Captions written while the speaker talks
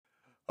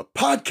a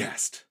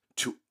podcast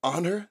to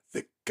honor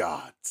the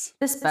gods.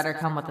 This better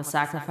come with a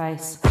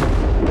sacrifice.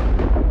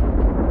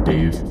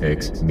 Deus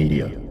Ex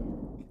Media.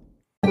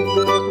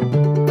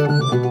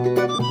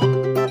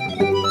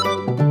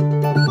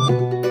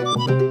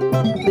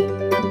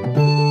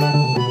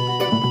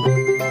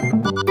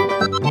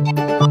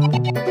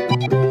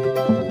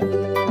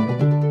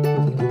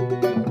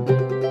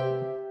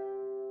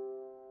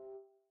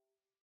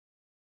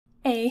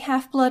 A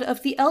half-blood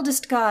of the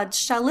eldest gods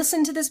shall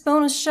listen to this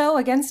bonus show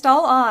against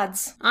all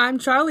odds. I'm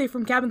Charlie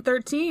from Cabin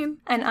 13.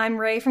 And I'm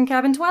Ray from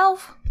Cabin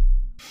 12.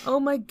 Oh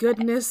my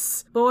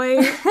goodness,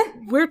 boy.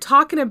 We're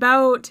talking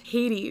about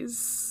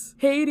Hades.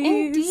 Hades.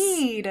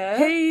 Indeed.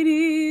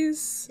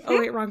 Hades. Oh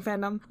wait, wrong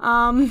fandom.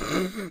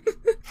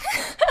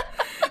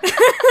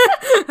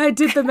 I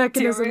did the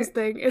mechanisms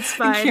thing. It's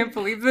fine. I can't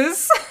believe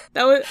this.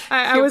 That was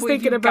I was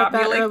thinking about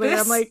that like earlier.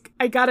 this. I'm like,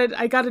 I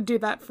gotta do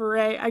that for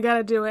Ray. I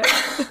gotta do it.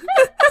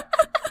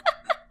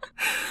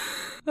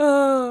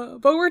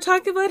 But we're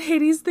talking about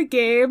Hades the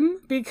game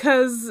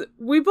because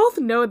we both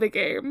know the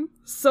game.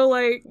 So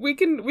like we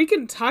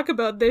can talk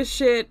about this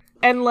shit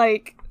and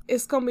like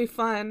it's gonna be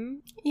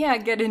fun. Yeah,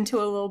 get into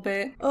it a little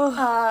bit.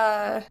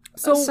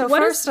 So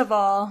first of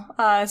all,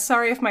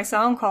 sorry if my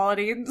sound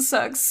quality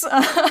sucks.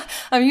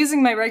 I'm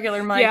using my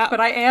regular mic, Yeah. but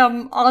I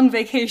am on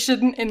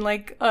vacation in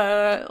like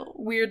a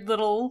weird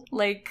little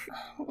like,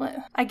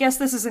 I guess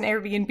this is an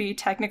Airbnb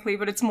technically,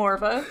 but it's more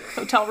of a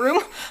hotel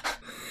room.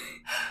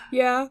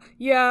 Yeah.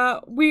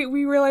 We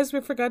realized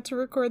we forgot to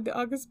record the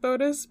August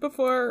bonus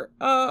before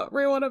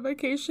Ray went on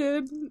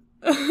vacation.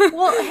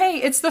 Well, hey,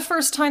 it's the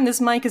first time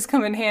this mic has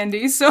come in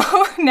handy, so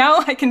now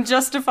I can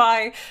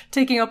justify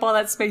taking up all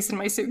that space in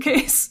my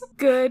suitcase.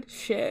 Good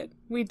shit.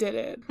 We did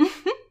it.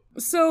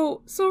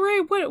 So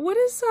Ray, what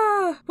is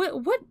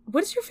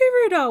your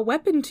favorite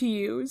weapon to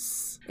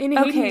use in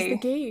Hades the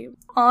game?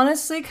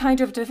 Honestly, kind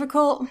of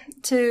difficult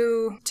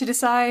to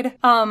decide.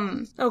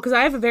 Because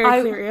I have a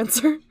very clear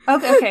answer.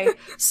 Okay.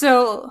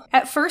 So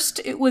at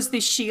first it was the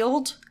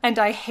shield, and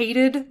I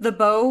hated the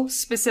bow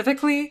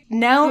specifically.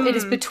 Now it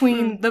is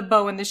between the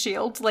bow and the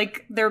shield.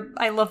 Like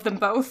I love them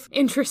both.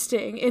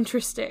 Interesting.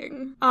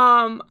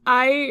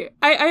 I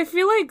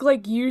feel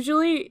like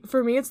usually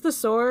for me it's the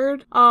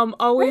sword.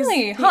 Always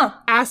Really? the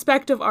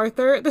aspect of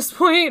Arthur at this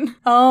point.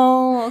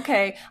 Oh,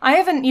 okay. I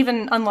haven't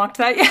even unlocked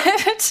that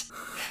yet.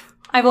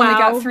 I've only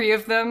got 3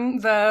 of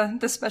them,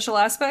 the special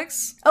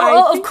aspects.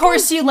 Oh, of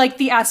course you like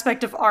the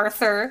aspect of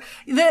Arthur.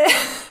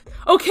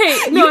 Okay,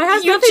 no, it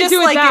has nothing to do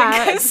with like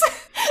that.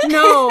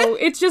 No,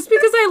 it's just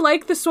because I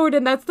like the sword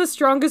and that's the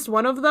strongest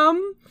one of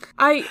them.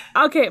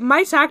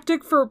 My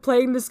tactic for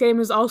playing this game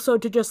is also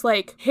to just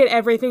like hit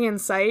everything in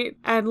sight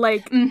and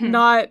like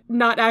not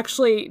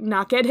actually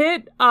not get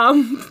hit.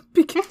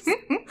 Because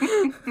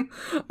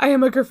I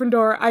am a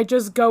Gryffindor, I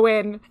just go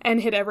in and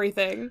hit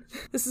everything.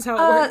 This is how it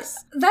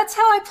works. That's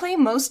how I play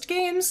most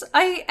games.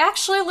 I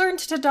actually learned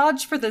to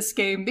dodge for this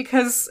game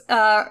because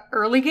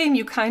early game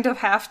you kind of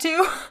have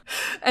to.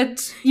 And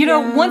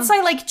once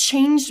I like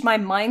changed my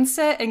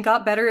mindset and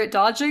got better at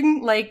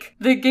dodging, like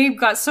the game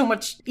got so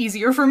much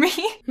easier for me.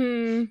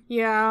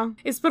 Yeah.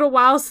 It's been a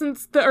while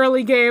since the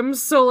early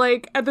games, so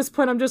like at this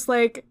point I'm just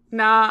like,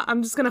 nah,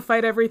 I'm just gonna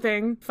fight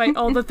everything. Fight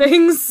all the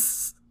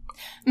things.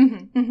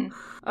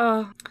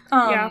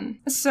 Yeah.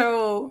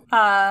 So,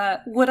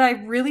 what I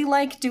really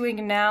like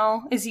doing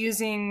now is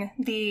using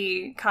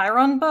the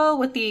Chiron bow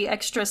with the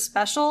extra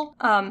special.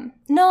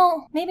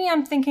 No, maybe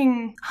I'm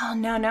thinking, oh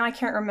no, now I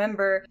can't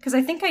remember, because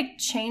I think I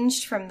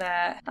changed from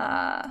that.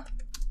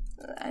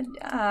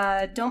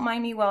 Don't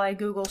mind me while I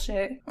Google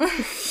shit.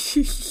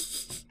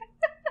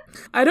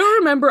 I don't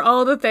remember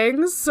all the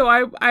things, so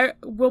I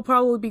will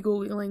probably be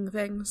Googling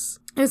things.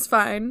 It's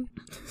fine.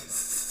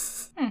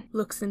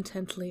 Looks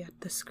intently at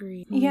the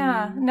screen.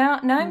 Yeah, now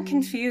I'm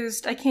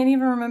confused. I can't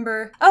even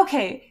remember.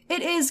 Okay,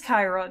 it is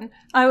Chiron.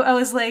 I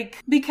was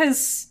like,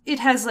 because it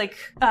has like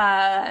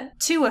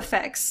 2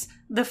 effects.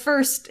 The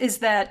first is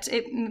that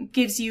it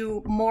gives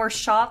you more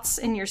shots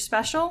in your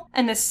special,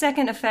 and the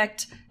second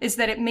effect is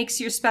that it makes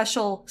your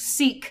special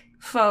seek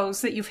foes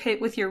that you've hit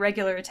with your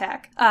regular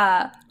attack.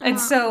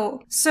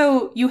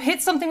 So you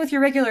hit something with your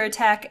regular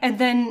attack, and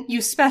then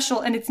you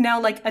special, and it's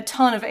now like a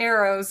ton of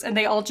arrows, and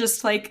they all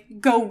just like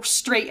go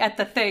straight at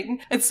the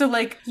thing. And so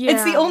like,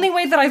 it's the only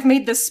way that I've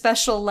made this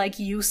special like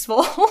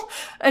useful.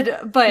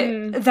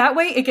 But that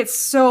way it gets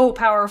so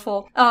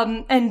powerful.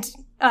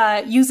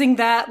 Using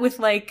that with,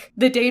 like,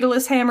 the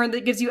Daedalus hammer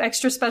that gives you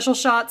extra special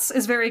shots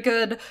is very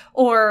good.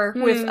 Or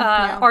with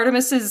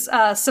Artemis's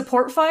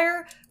support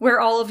fire, where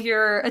all of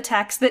your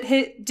attacks that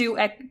hit do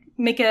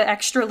make an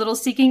extra little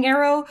seeking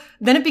arrow.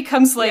 Then it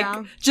becomes, like,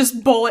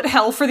 just bullet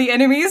hell for the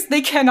enemies.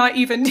 They cannot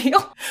even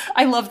deal.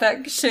 I love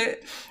that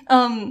shit.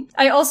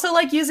 I also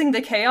like using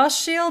the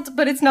Chaos Shield,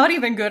 but it's not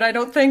even good, I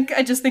don't think.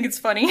 I just think it's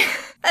funny.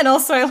 And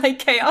also I like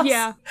Chaos.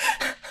 Yeah.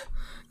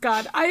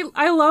 God,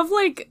 I love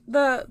like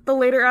the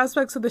later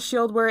aspects of the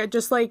shield where it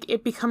just like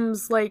it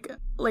becomes like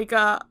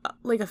a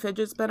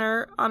fidget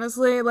spinner,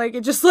 honestly. Like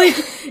it just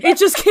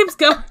keeps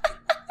going.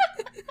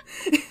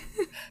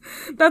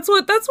 That's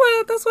what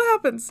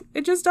happens.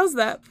 It just does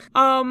that.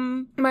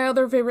 My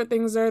other favorite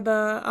things are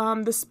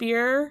the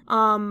spear,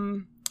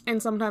 and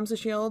sometimes the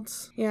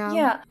shields.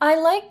 Yeah, I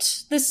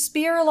liked the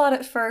spear a lot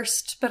at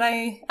first, but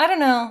I don't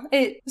know,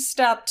 it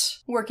stopped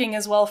working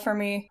as well for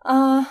me.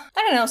 I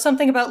don't know,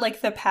 something about, like,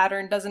 the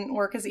pattern doesn't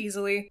work as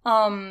easily.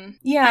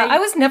 I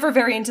was never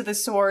very into the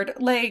sword.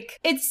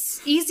 Like,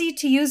 it's easy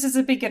to use as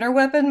a beginner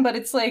weapon, but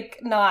it's, like,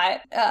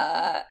 not,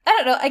 I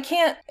don't know, I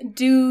can't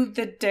do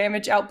the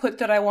damage output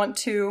that I want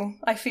to,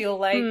 I feel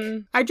like.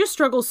 I just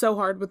struggle so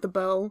hard with the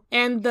bow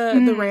and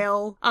the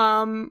rail.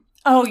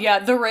 Oh yeah,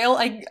 the rail,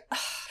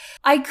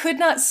 I could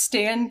not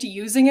stand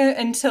using it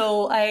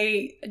until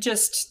I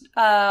just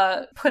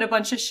put a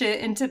bunch of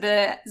shit into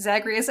the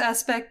Zagreus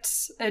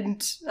aspects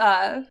and,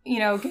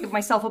 gave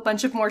myself a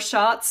bunch of more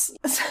shots.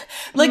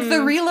 Like,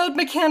 the reload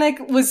mechanic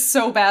was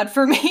so bad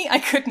for me, I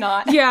could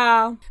not.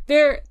 Yeah,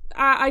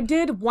 I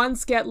did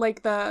once get,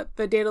 like, the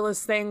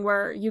Daedalus thing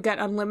where you get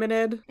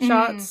unlimited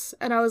shots,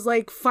 and I was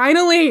like,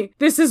 finally,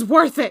 this is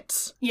worth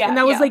it! Yeah, and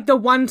that was, like, the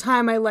one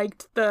time I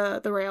liked the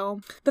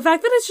rail. The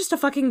fact that it's just a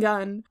fucking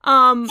gun.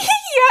 Yeah,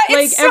 it's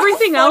like, so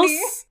everything funny.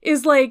 else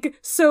is, like,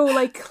 so,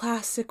 like,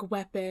 classic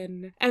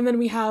weapon, and then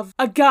we have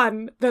a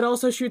gun that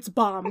also shoots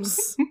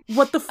bombs.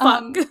 What the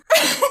fuck?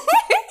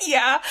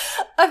 Yeah,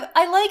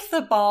 I like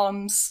the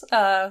bombs.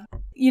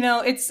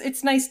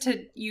 It's nice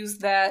to use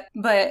that,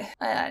 but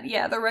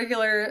the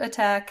regular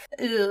attack,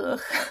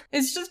 ugh,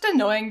 it's just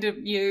annoying to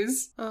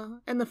use.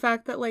 And the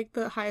fact that, like,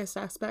 the highest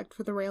aspect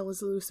for the rail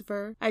is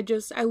Lucifer, I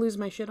lose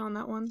my shit on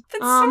that one.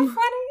 That's so funny.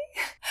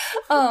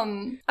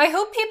 I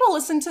hope people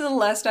listened to the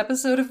last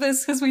episode of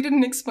this, because we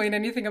didn't explain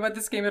anything about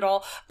this game at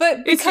all,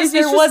 but because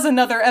there was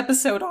another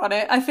episode on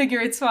it, I figure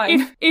it's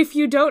fine. If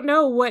you don't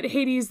know what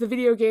Hades the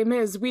video game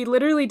is, we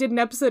literally did an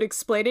episode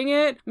explaining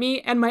it, me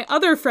and my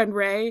other friend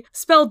Ray,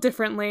 spelled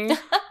differently,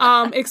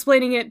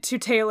 explaining it to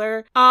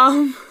Taylor.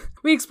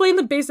 We explained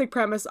the basic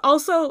premise.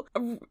 Also,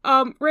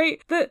 Ray,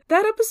 that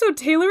episode,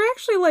 Taylor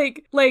actually,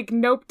 like,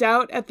 noped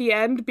out at the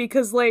end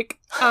because, like,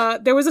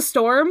 there was a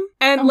storm,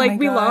 and,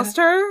 we lost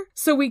her,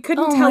 so we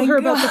couldn't tell her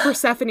about the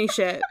Persephone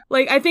shit.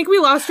 Like, I think we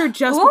lost her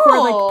just before,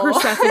 like,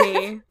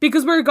 Persephone,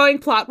 because we were going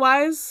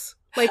plot-wise,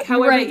 like,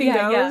 how everything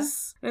goes. Yeah.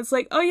 And it's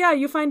like, oh yeah,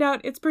 you find out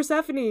it's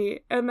Persephone,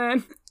 and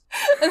then...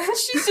 and then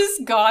she's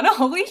just gone,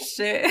 holy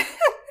shit.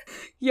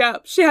 Yeah,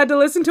 she had to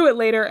listen to it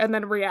later and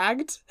then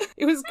react.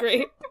 It was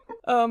great.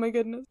 Oh my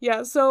goodness.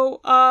 Yeah,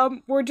 so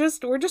we're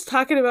just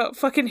talking about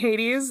fucking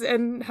Hades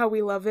and how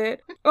we love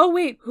it. Oh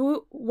wait,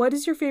 what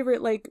is your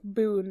favorite, like,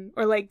 boon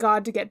or, like,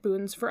 god to get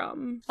boons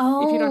from?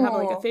 If you don't have,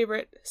 like, a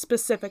favorite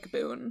specific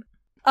boon.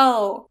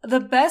 Oh,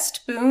 the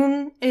best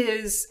boon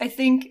is, I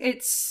think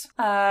it's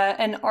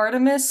an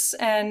Artemis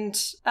and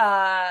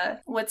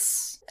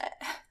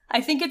I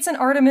think it's an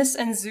Artemis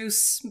and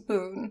Zeus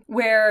boon,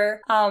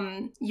 where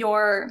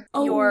your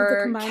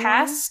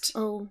cast.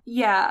 Oh.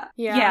 Yeah.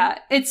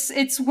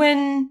 It's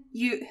when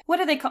you, what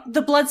are they called?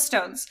 The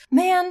Bloodstones.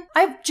 Man,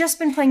 I've just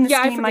been playing this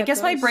game. I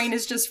guess my brain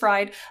is just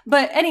fried.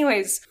 But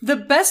anyways, the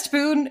best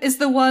boon is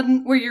the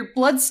one where your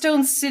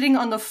Bloodstones sitting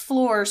on the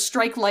floor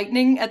strike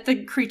lightning at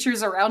the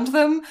creatures around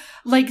them.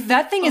 Like,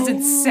 that thing is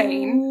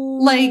insane.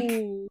 Like,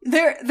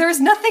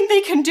 there's nothing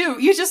they can do.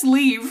 You just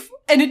leave,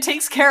 and it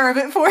takes care of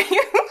it for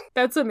you.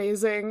 That's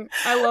amazing.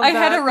 I love that. I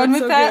had a run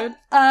with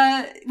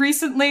that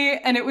recently,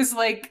 and it was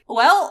like,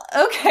 well,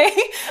 okay.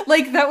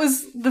 Like, that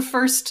was the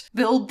first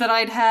build that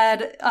I'd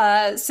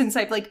had since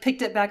I've, like,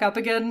 picked it back up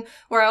again,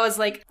 where I was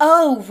like,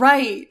 oh,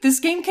 right, this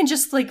game can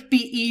just, like, be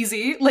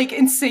easy, like,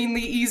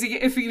 insanely easy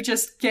if you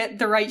just get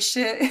the right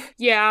shit.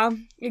 Yeah,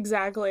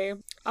 exactly.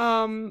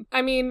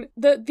 I mean,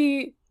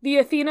 the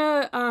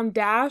Athena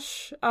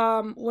dash,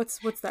 what's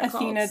that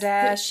called? Athena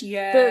dash,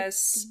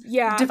 yes.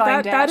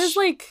 Divine dash. That is,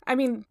 like, I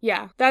mean,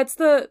 yeah, that's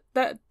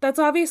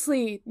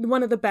obviously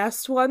one of the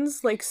best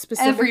ones, like,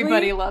 specifically.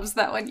 Everybody loves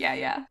that one,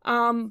 yeah.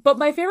 But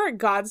my favorite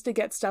gods to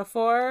get stuff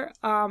for,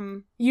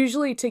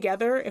 usually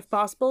together, if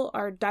possible,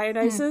 are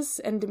Dionysus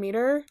and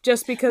Demeter,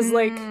 just because,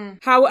 like,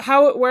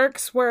 how it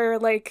works, where,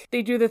 like,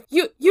 they do the,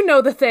 you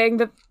know the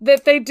thing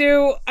that they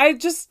do. I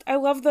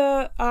love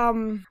the,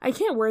 I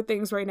can't word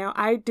things right now.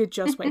 I did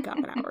just wake up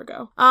an hour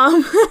ago.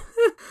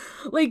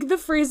 Like, the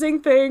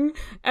freezing thing,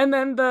 and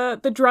then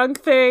the drunk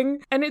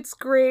thing, and it's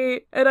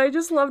great, and I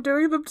just love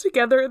doing them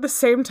together at the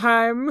same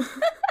time.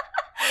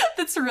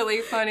 That's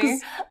really funny.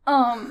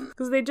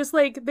 Because they just,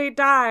 like, they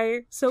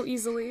die so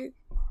easily.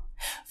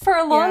 For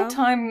a long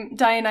time,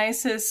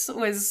 Dionysus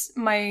was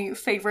my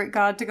favorite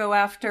god to go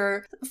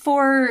after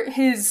for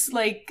his,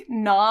 like,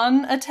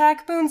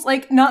 non-attack boons.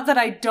 Like, not that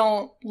I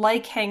don't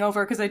like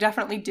Hangover, because I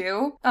definitely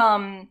do.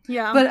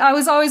 But I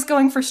was always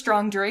going for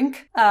Strong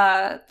Drink.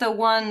 The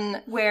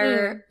one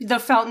where the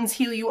fountains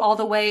heal you all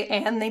the way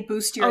and they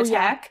boost your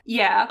attack.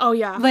 Yeah. Oh,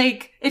 yeah.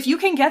 Like, if you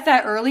can get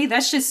that early,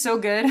 that's just so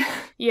good.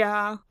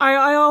 Yeah.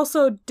 I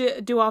also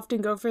do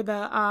often go for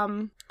the,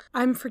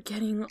 I'm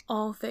forgetting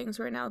all things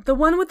right now. The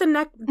one with the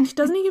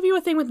doesn't he give you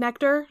a thing with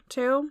nectar,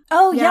 too?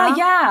 Oh,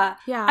 yeah.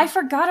 I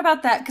forgot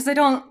about that, because I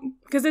don't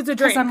Because it's a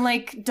drink. Because I'm,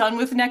 like, done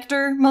with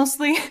nectar,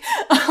 mostly.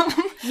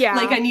 Yeah.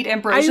 Like, I need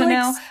ambrosia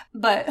now,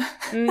 but...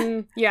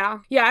 Yeah.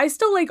 Yeah, I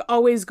still, like,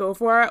 always go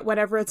for it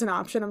whenever it's an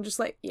option. I'm just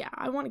like, yeah,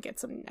 I want to get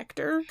some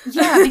nectar.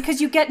 Yeah,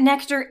 because you get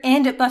nectar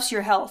and it buffs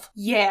your health.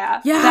 Yeah.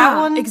 Yeah, that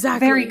one,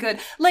 exactly. very good.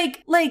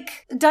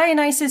 Like,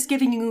 Dionysus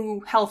giving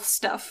you health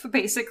stuff,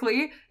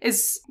 basically,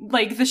 is,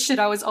 like, the shit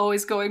I was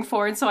always going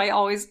for, and so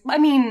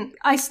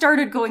I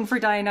started going for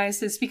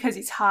Dionysus because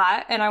he's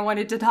hot, and I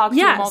wanted to talk to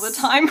him all the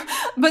time,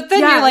 but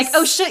then you're like,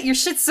 oh shit, your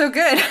shit's so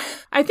good.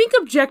 I think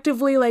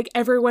objectively, like,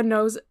 everyone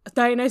knows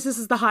Dionysus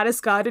is the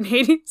hottest god in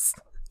Hades.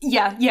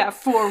 Yeah,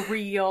 for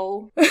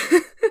real.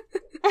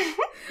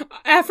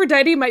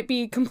 Aphrodite might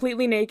be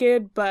completely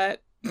naked,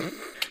 but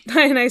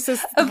Dionysus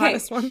is the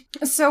hottest one.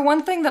 So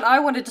one thing that I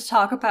wanted to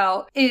talk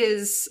about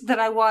is that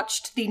I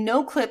watched the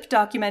No Clip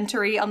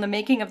documentary on the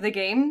making of the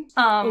game.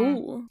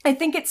 I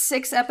think it's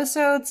 6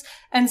 episodes,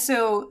 and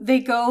so they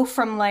go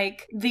from,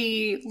 like,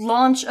 the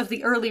launch of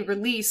the early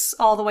release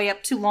all the way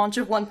up to launch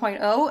of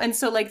 1.0, and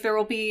so, like, there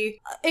will be...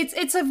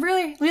 It's a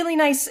really, really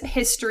nice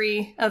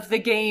history of the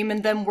game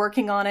and them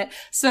working on it.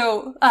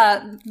 So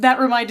that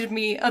reminded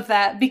me of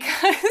that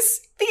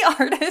because... the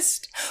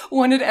artist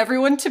wanted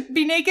everyone to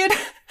be naked.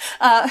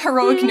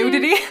 Heroic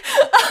nudity.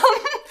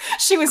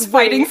 She was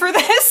fighting for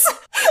this.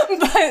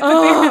 But they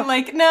were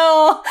like,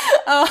 no.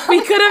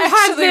 We could have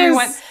had this. We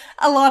want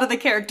a lot of the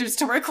characters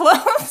to wear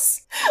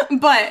clothes.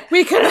 But...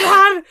 we could have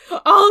had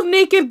all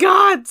naked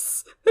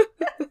gods.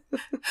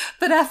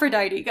 But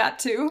Aphrodite got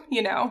to,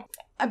 you know...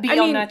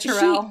 Beyond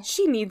natural.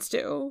 She needs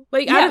to.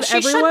 Like, out of she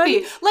everyone,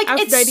 should be. Like,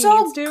 Aphrodite it's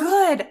so needs to.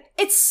 good.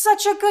 It's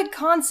such a good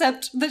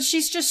concept that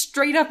she's just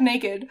straight up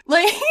naked.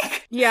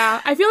 Like... Yeah,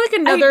 I feel like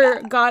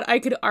another god I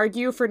could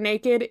argue for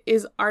naked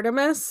is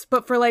Artemis,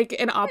 but for, like,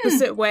 an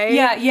opposite way.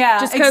 Yeah,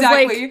 just because,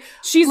 exactly. like,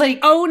 she's, like,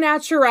 au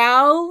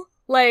naturel,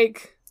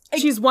 like...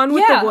 she's one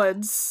with the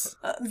woods.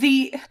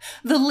 The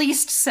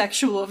least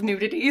sexual of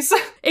nudities.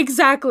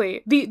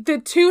 Exactly. The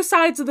 2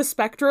 sides of the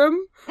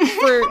spectrum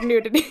for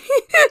nudity.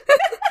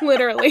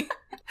 Literally.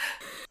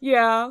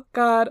 Yeah,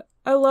 God.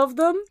 I love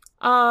them.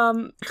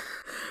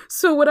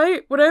 So when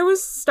I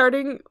was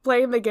starting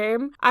playing the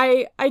game,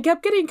 I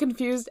kept getting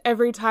confused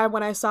every time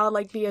when I saw,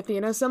 like, the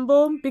Athena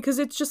symbol, because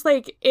it's just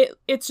like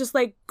it's just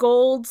like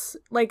gold,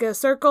 like a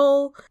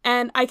circle,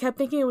 and I kept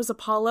thinking it was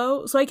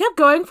Apollo, so I kept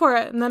going for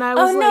it, and then I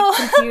was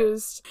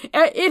confused.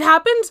 It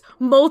happened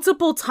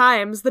multiple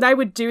times that I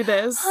would do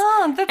this,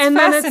 that's and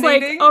then it's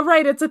like, fascinating. oh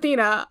right, it's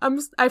Athena.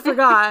 I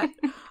forgot.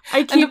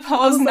 And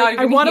Apollo's not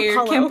even here.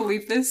 Apollo. Can't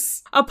believe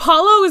this.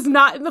 Apollo is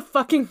not in the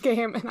fucking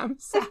game, and I'm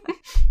sad.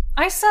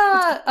 I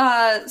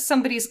saw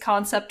somebody's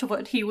concept of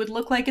what he would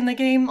look like in the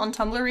game on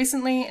Tumblr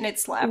recently, and it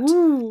slapped.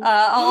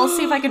 I'll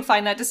see if I can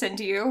find that to send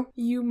to you.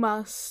 You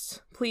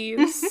must,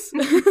 please.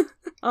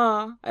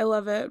 I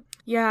love it.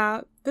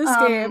 Yeah, this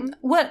game.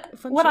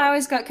 What I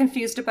always got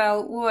confused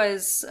about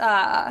was,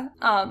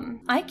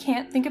 I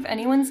can't think of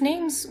anyone's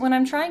names when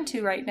I'm trying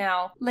to right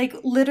now. Like,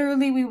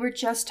 literally, we were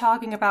just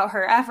talking about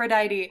her,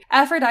 Aphrodite.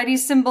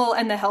 Aphrodite's symbol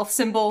and the health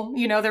symbol,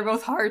 you know, they're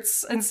both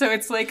hearts, and so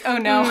it's like, oh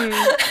no.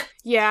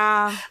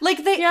 Yeah.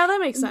 Yeah, that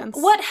makes sense.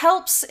 What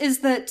helps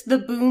is that the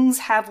boons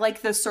have,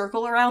 like, the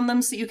circle around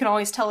them, so you can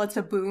always tell it's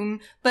a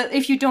boon. But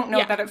if you don't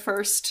know that at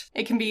first,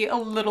 it can be a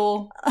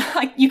little...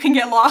 like, you can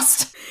get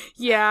lost.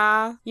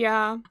 Yeah.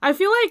 I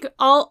feel like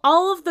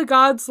all of the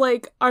gods,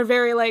 like, are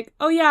very, like,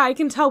 oh yeah, I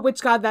can tell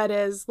which god that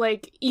is.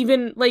 Like,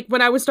 even, like,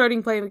 when I was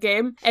starting playing the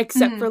game,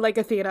 except for, like,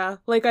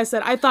 Athena. Like I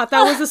said, I thought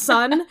that was a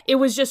sun. It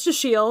was just a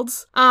shield.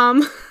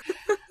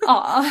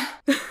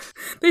 Aw.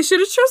 They should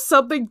have chose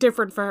something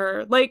different for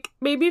her. Like,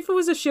 maybe if it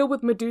was a shield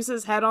with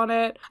Medusa's head on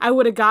it, I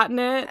would have gotten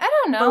it. I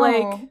don't know. But,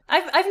 like,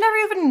 I've never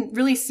even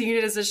really seen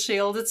it as a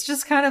shield. It's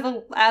just kind of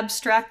an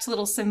abstract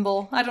little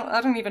symbol. I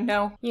don't even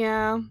know.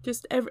 Yeah,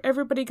 just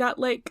everybody got,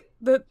 like,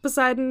 the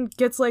Poseidon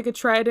gets, like, a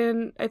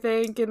trident, I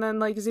think, and then,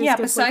 like, Zeus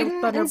gets,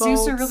 Poseidon like, a and thunderbolt.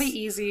 Zeus are really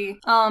easy.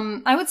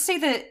 I would say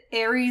that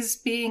Ares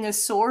being a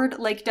sword,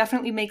 like,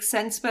 definitely makes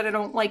sense, but I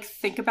don't, like,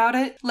 think about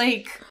it.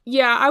 Like...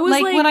 yeah, I was,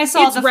 like, when I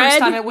saw it the red, first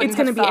time, I wouldn't it's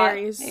gonna have be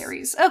thought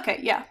Ares. Okay,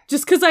 yeah.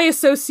 Just because I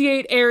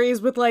associate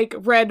Ares with, like,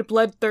 red,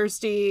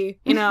 bloodthirsty,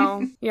 you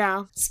know,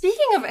 yeah.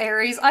 Speaking of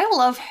Ares, I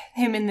love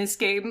him in this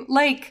game.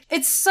 Like,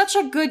 it's such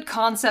a good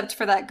concept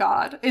for that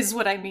god, is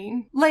what I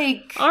mean.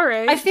 Like, all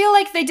right. I feel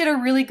like they did a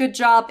really good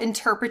job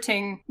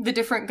interpreting the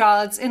different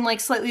gods in, like,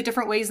 slightly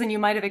different ways than you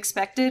might have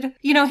expected.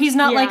 You know, he's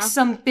not like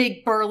some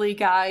big burly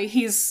guy.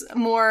 He's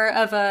more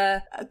of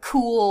a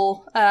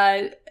cool,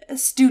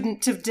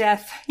 student of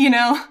death, you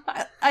know?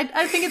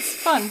 I think it's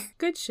fun.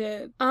 Good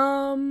shit.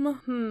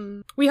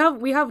 We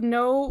have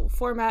no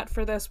format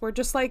for this. We're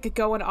just, like,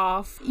 going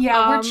off.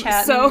 Yeah, we're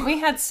chatting. So we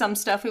had some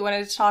stuff we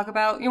wanted to talk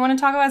about. You want to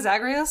talk about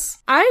Zagreus?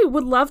 I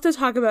would love to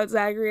talk about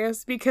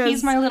Zagreus because...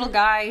 he's my little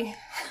guy.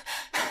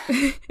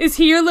 Is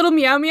he your little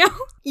meow meow?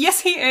 Yes,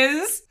 he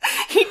is.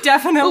 He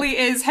definitely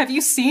is. Have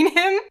you seen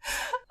him?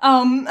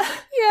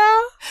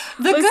 Yeah.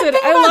 The good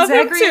thing about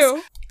Zagreus,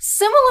 too.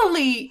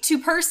 Similarly to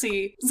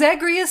Percy,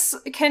 Zagreus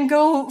can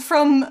go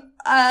from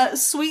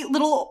sweet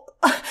little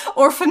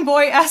orphan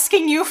boy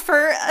asking you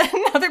for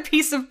another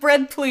piece of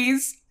bread,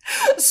 please.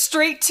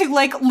 Straight to,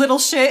 like, little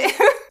shit.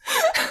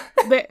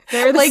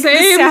 They're the like,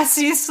 same. The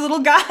sassiest little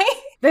guy.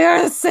 They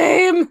are the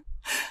same.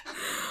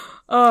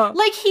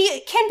 Like,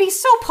 he can be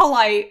so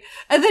polite,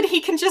 and then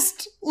he can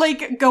just,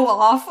 like, go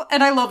off,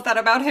 and I love that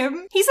about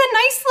him. He's a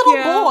nice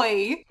little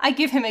boy. I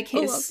give him a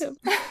kiss. I love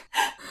him.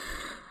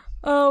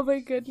 Oh my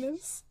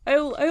goodness. I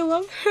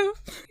love him.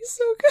 He's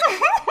so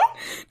good.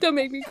 Don't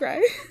make me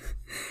cry.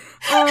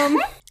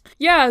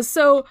 Yeah,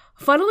 so,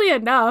 funnily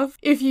enough,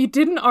 if you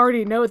didn't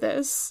already know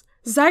this,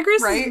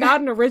 Zagreus is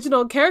not an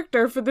original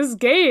character for this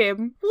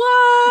game.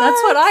 What?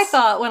 That's what I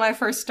thought when I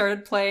first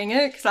started playing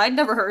it, because I'd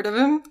never heard of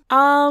him.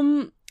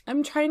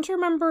 I'm trying to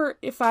remember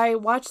if I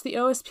watched the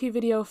OSP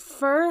video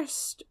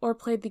first or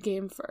played the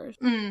game first.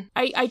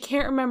 I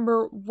can't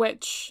remember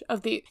which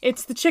of the...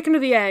 It's the chicken or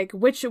the egg.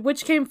 Which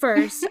came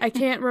first? I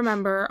can't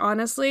remember,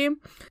 honestly.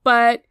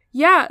 But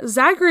yeah,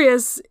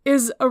 Zagreus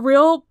is a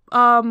real,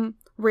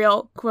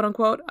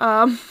 quote-unquote,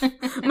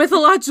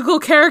 mythological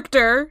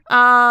character.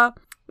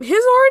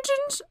 His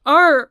origins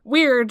are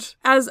weird,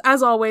 as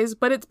always,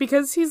 but it's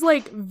because he's,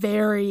 like,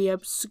 very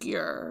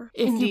obscure,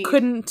 if you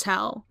couldn't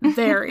tell.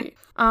 Very.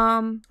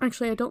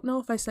 Actually, I don't know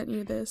if I sent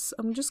you this.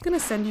 I'm just gonna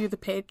send you the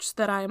page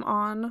that I'm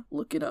on,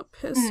 looking up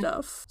his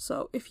stuff.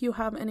 So if you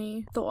have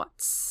any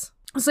thoughts...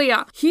 So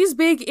yeah, he's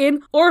big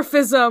in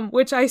Orphism,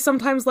 which I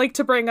sometimes like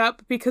to bring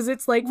up because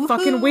it's, like,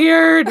 fucking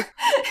weird.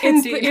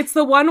 It's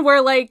the one where,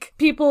 like,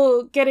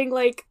 people getting,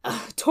 like,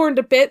 torn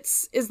to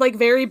bits is, like,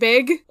 very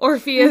big.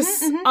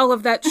 Orpheus, all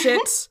of that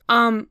shit.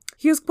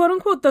 He was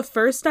quote-unquote the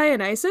first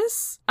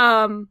Dionysus,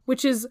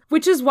 which is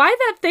why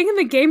that thing in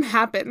the game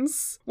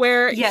happens,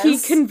 where he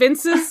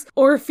convinces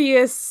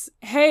Orpheus,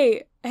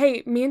 hey,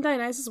 me and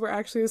Dionysus were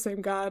actually the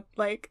same god.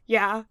 Like,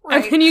 yeah.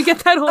 Right. And then you get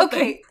that whole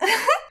thing.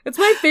 It's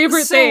my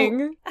favorite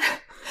thing.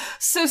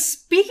 So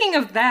speaking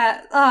of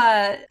that,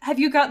 have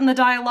you gotten the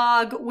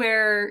dialogue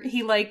where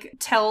he, like,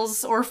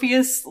 tells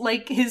Orpheus,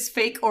 like, his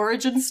fake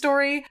origin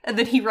story, and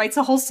then he writes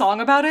a whole song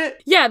about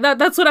it? Yeah,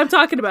 that's what I'm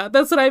talking about.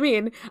 That's what I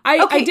mean.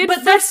 I did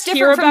but that's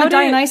different from the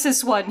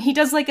Dionysus one. He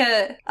does, like,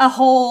 a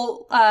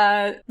whole,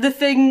 the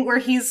thing where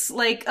he's,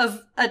 like,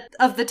 of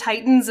the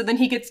Titans, and then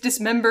he gets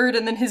dismembered,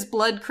 and then his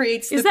blood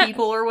creates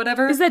people or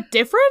whatever. Is that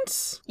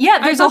different? Yeah,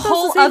 there's a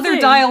whole other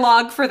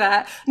dialogue for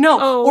that.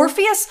 No,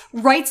 Orpheus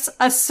writes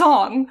a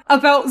song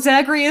about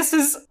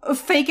Zagreus's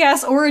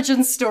fake-ass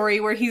origin story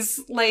where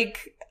he's,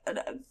 like,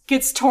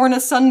 gets torn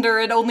asunder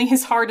and only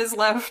his heart is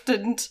left,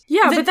 and...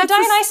 Yeah, but the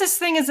Dionysus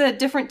thing is a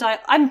different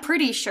I'm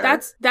pretty sure.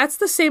 That's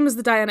the same as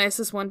the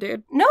Dionysus one,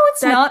 dude. No,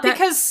 it's not,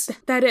 because...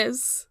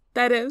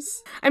 That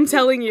is. I'm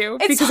telling you,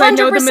 because I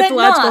know the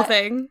mythological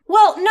thing.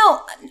 Well, no,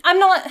 I'm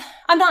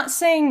not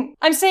saying...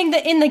 I'm saying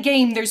that in the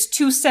game, there's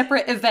two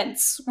separate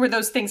events where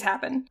those things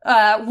happen.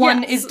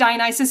 One is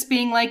Dionysus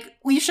being like,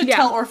 well, you should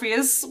tell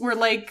Orpheus we're,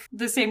 like,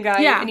 the same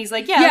guy. Yeah. And he's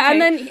like, okay.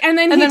 and then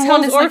he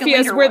tells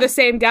Orpheus we're the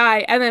same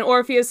guy, and then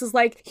Orpheus is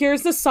like,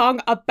 here's the song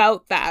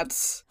about that.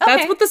 Okay.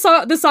 That's what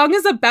the song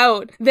is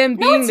about, them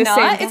being the same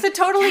guy. It's a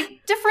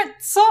totally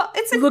different song.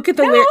 Look at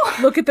the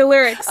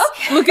lyrics.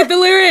 Okay. Look at the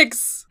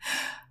lyrics.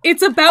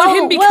 It's about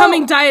him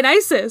becoming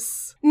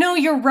Dionysus. No,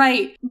 you're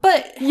right.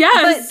 But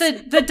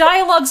the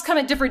dialogues come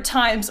at different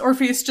times.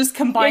 Orpheus just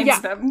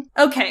combines them.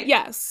 Okay.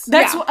 Yes.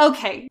 That's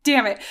okay.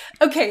 Damn it.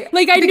 Okay.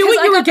 Like, I knew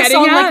what you were getting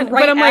at, like,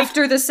 right but I'm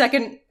after the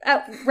second,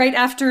 right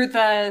after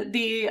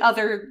the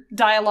other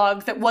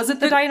dialogue that wasn't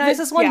the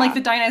Dionysus one. Like,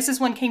 the Dionysus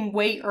one came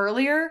way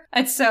earlier,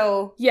 and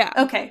so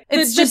okay,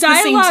 it's just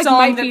the same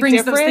song that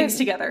brings those things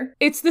together.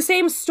 It's the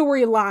same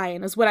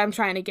storyline, is what I'm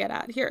trying to get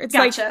at here. It's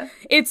like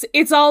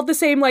it's all the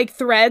same, like,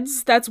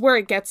 threads. That's where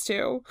it gets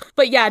to.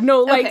 But yeah,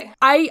 no. Like,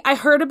 I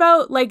heard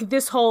about, like,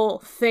 this whole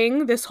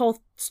thing, this whole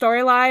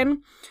storyline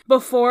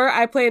before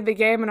I played the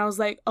game, and I was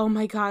like, oh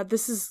my god,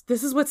 this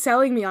is what's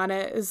selling me on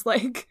it, is,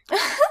 like,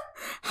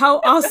 how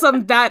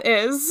awesome that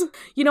is.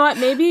 You know what,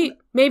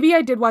 maybe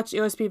I did watch the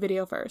OSP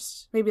video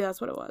first. Maybe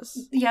that's what it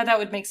was. Yeah, that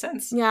would make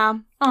sense. Yeah.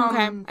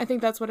 Okay, I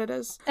think that's what it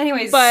is.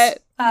 Anyways, but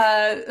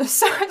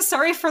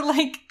sorry for,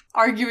 like,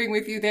 arguing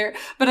with you there,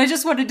 but I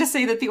just wanted to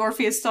say that the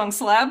Orpheus song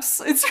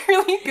slaps. It's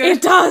really good.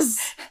 It does!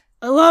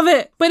 I love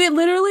it. But it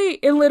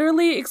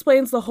literally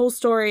explains the whole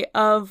story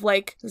of,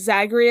 like,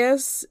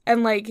 Zagreus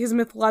and, like, his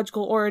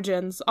mythological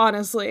origins,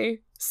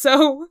 honestly.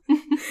 So,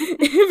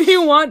 if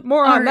you want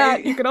more on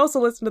that, you can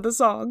also listen to the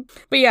song.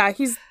 But yeah,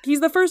 he's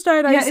the first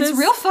Dionysus. Yeah, it's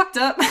real fucked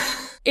up.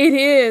 It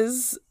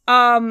is.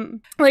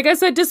 Like I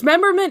said,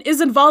 dismemberment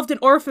is involved in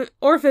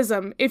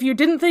Orphism. If you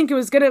didn't think it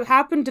was gonna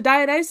happen to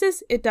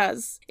Dionysus, it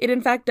does. It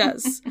in fact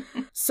does.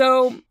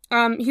 So,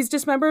 he's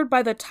dismembered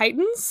by the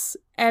Titans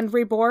and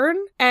reborn,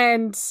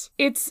 and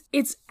it's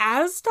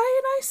as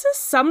Dionysus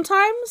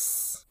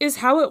sometimes is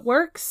how it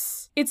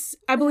works.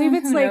 I believe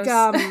it's like,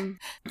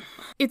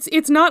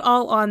 it's not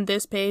all on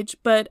this page,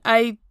 but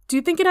I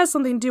do think it has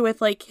something to do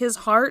with, like, his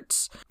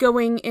heart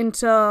going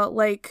into,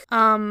 like,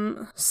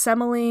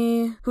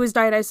 Semele, who is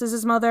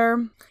Dionysus's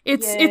mother.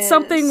 It's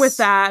something with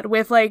that,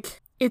 with,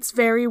 like, it's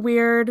very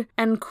weird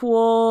and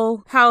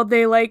cool how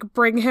they like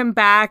bring him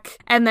back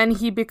and then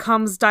he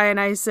becomes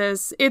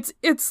Dionysus.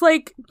 It's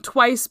like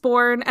twice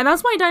born, and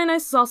that's why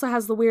Dionysus also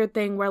has the weird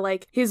thing where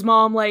like his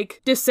mom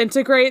like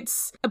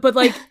disintegrates, but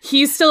like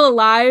he's still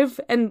alive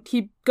and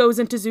he goes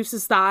into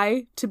Zeus's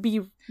thigh to be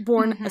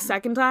born a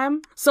second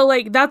time. So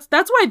like that's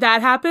why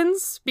that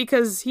happens,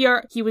 because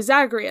he was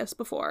Zagreus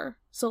before.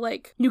 So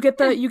like you get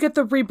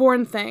the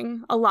reborn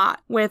thing a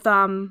lot with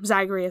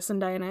Zagreus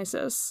and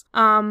Dionysus.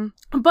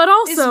 But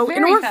also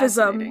in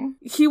Orphism,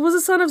 he was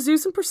a son of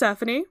Zeus and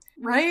Persephone.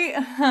 Right?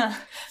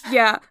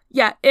 Yeah.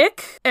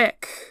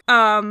 Ick.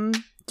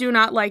 Do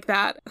not like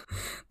that.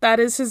 That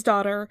is his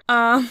daughter.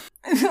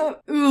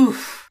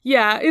 Oof.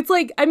 Yeah, it's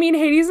like, I mean,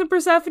 Hades and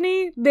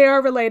Persephone, they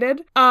are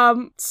related.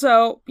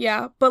 So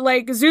yeah, but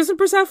like Zeus and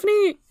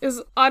Persephone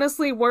is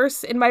honestly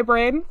worse in my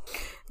brain,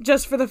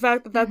 just for the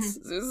fact that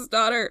that's Zeus's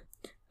daughter.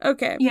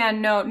 Okay. Yeah,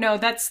 no,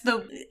 that's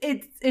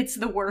it's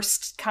the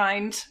worst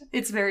kind.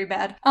 It's very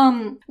bad.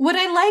 What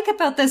I like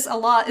about this a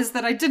lot is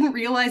that I didn't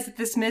realize that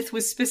this myth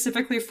was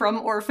specifically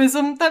from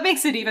Orphism. That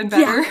makes it even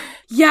better.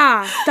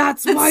 Yeah,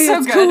 that's why so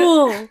it's good.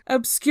 cool.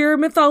 Obscure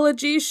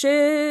mythology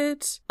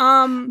shit.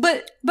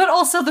 But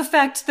also the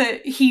fact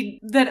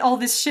that all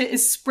this shit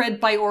is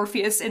spread by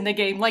Orpheus in the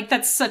game, like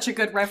that's such a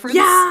good reference.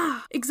 Yeah,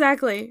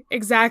 exactly.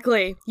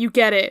 You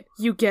get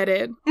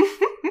it.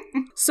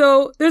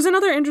 So there's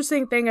another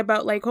interesting thing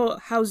about like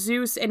how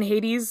Zeus and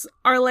Hades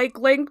are like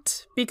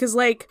linked, because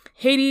like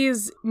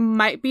Hades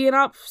might be an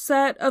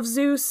offset of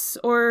Zeus,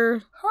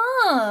 or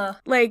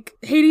like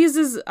Hades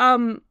is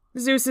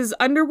Zeus's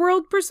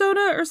underworld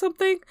persona or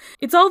something.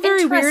 It's all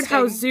very weird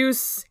how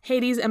Zeus,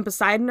 Hades, and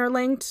Poseidon are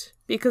linked,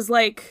 because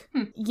like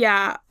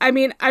yeah, I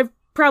mean, I've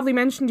probably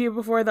mentioned to you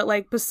before that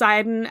like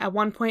Poseidon at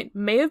one point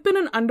may have been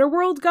an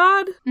underworld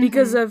god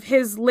because of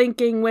his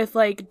linking with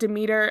like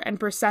Demeter and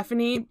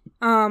Persephone.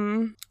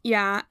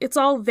 Yeah, it's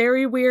all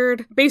very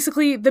weird.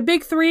 Basically, the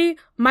big three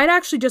might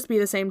actually just be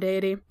the same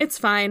deity. It's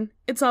fine.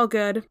 It's all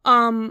good.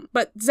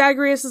 But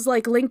Zagreus is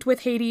like linked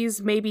with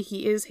Hades. Maybe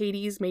he is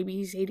Hades. Maybe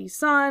he's Hades'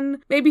 son.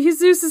 Maybe he's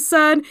Zeus'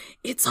 son.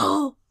 It's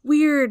all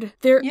weird.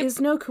 There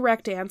is no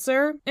correct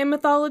answer in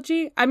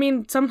mythology. I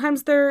mean,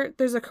 sometimes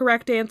there's a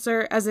correct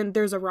answer, as in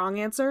there's a wrong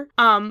answer.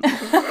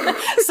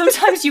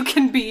 Sometimes you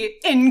can be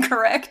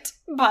incorrect,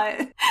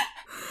 but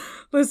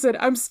listen,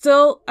 I'm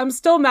still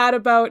mad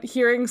about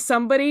hearing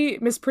somebody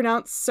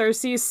mispronounce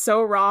Circe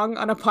so wrong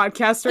on a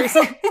podcast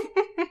recently.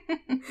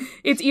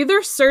 It's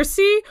either Circe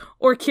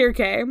or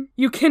Kirke.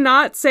 You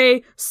cannot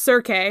say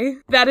Circe.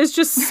 That is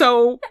just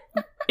so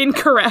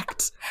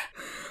incorrect.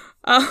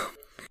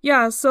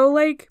 Yeah, so,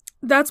 like,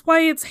 that's why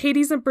it's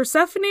Hades and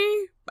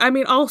Persephone. I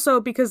mean, also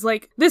because,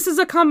 like, this is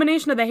a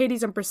combination of the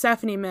Hades and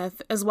Persephone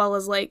myth, as well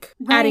as, like,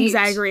 adding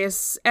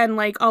Zagreus and,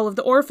 like, all of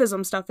the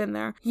Orphism stuff in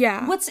there.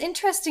 Yeah. What's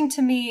interesting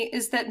to me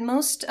is that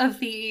most of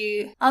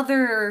the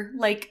other,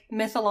 like,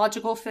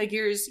 mythological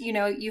figures, you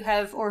know, you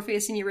have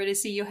Orpheus and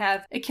Eurydice, you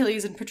have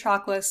Achilles and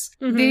Patroclus,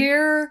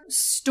 their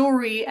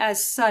story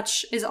as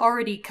such is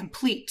already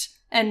complete.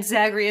 And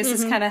Zagreus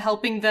is kind of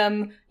helping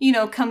them, you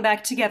know, come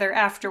back together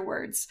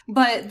afterwards.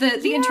 But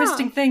the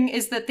interesting thing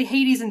is that the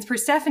Hades and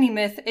Persephone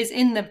myth is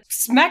in the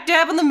smack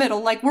dab in the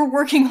middle. Like, we're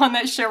working on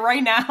that shit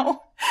right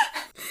now.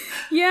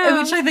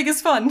 Yeah. Which I think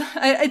is fun.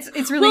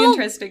 It's really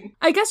interesting.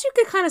 I guess you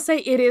could kind of say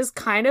it is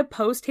kind of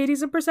post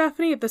Hades and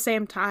Persephone at the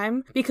same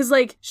time, because,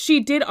 like, she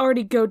did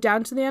already go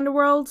down to the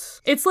underworld.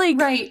 It's like...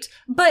 Right.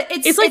 But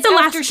it's like the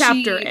last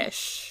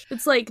chapter-ish.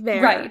 It's like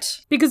there.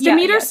 Right. Because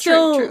Demeter's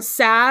still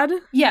sad.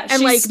 Yeah,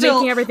 and like still,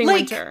 making everything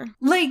winter.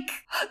 Like,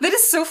 that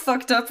is so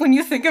fucked up when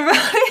you think about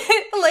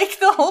it. Like,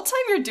 the whole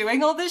time you're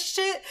doing all this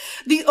shit,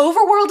 the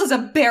overworld is a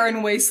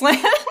barren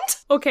wasteland.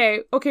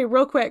 Okay,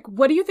 real quick.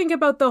 What do you think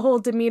about the whole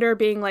Demeter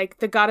being like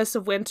the goddess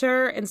of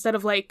winter instead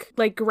of like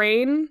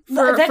grain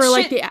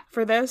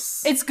for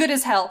this? It's good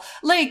as hell.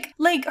 Like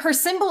her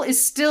symbol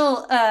is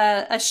still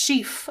a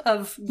sheaf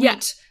of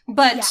wheat,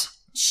 but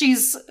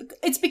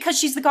it's because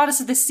she's the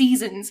goddess of the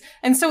seasons,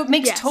 and so it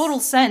makes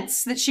total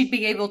sense that she'd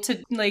be able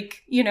to,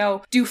 like, you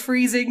know, do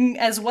freezing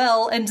as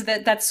well, and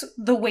that's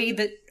the way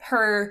that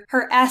her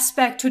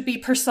aspect would be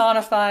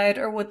personified,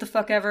 or what the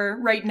fuck ever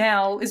right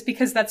now, is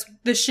because that's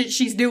the shit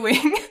she's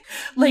doing.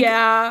 Like,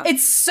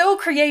 it's so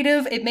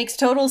creative, it makes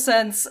total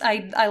sense.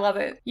 I love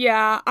it.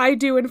 Yeah, I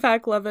do in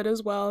fact love it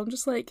as well. I'm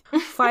just like,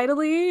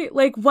 finally,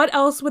 like, what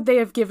else would they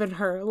have given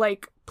her?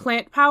 Like,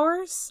 plant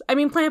powers? I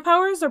mean, plant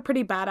powers are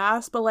pretty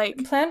badass, but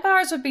like... Plant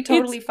powers would be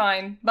totally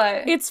fine,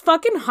 but... It's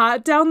fucking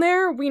hot down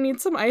there. We need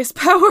some ice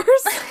powers,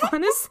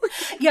 honestly.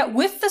 Yeah,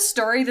 with the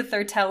story that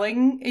they're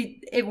telling,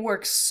 it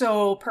works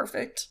so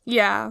perfect.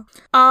 Yeah.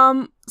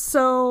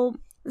 So...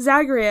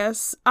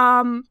 Zagreus,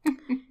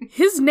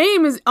 his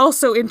name is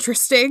also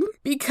interesting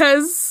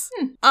because,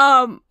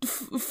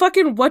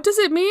 fucking what does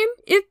it mean?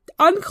 It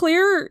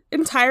unclear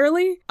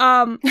entirely.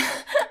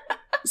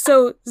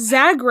 So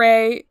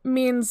Zagre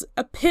means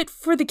a pit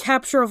for the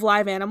capture of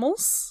live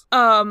animals.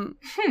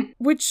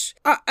 Which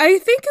I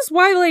think is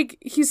why, like,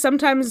 he's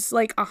sometimes,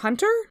 like, a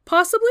hunter,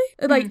 possibly?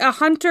 Like, a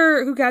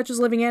hunter who catches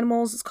living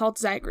animals is called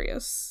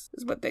Zagreus,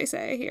 is what they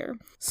say here.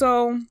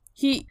 So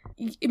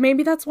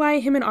maybe that's why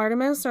him and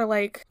Artemis are,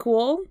 like,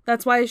 cool.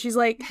 That's why she's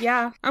like,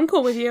 yeah, I'm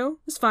cool with you.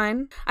 It's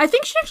fine. I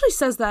think she actually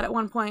says that at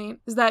one point,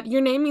 is that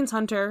your name means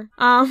hunter.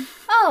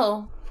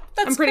 Oh.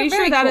 I'm pretty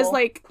sure that is,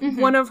 like,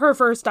 one of her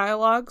first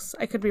dialogues.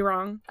 I could be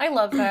wrong. I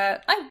love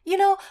that.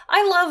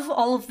 I love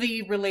all of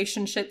the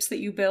relationships that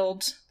you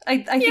build. I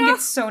think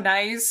it's so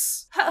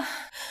nice.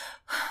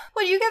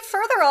 When you get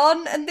further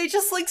on and they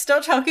just, like,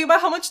 start talking about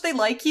how much they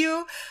like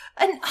you.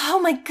 And, oh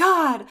my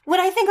god,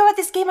 when I think about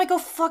this game, I go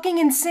fucking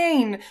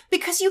insane.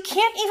 Because you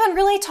can't even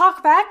really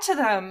talk back to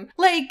them.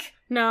 Like...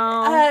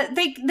 No.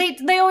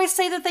 They always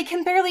say that they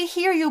can barely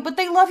hear you, but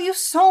they love you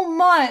so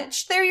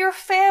much. They're your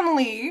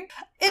family.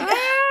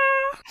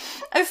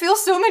 I feel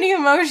so many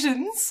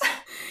emotions.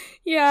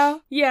 Yeah,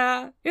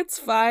 it's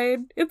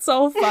fine. It's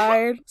all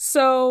fine.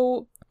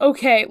 So,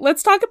 okay,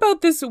 let's talk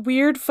about this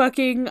weird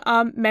fucking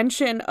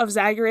mention of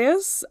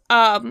Zagreus.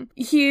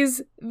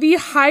 He's the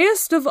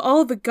highest of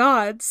all the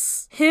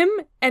gods. Him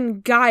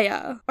and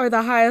Gaia are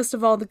the highest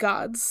of all the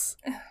gods.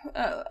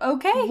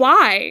 Okay.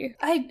 Why?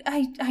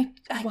 I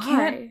Why?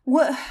 can't.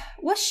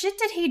 What shit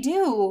did he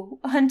do?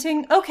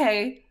 Hunting?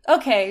 Okay.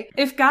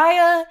 If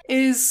Gaia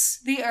is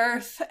the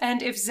earth,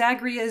 and if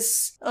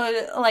Zagreus,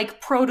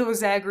 like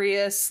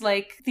Proto-Zagreus,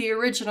 like the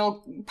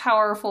original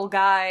powerful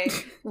guy,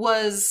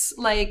 was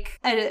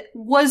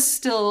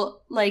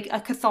still like a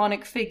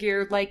chthonic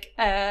figure, like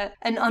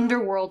an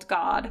underworld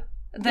god,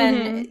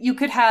 then you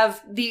could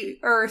have the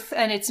earth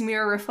and its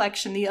mirror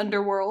reflection, the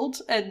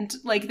underworld, and,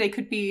 like, they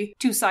could be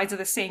two sides of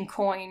the same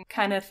coin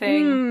kind of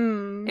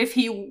thing. If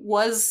he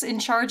was in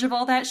charge of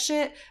all that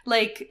shit,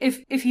 like,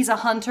 if he's a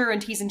hunter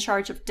and he's in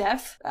charge of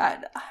death,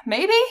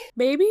 maybe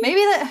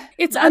that...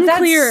 It's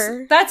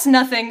unclear. That's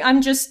nothing.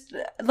 I'm just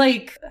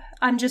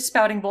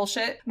spouting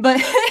bullshit. But...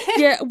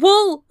 Yeah,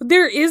 well,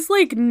 there is,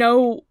 like,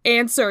 no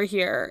answer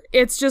here.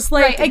 It's just,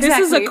 like, right,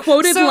 exactly. This is a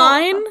quoted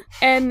line,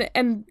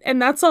 and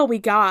that's all we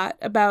got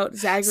about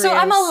Zagreus. So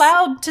I'm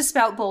allowed to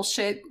spout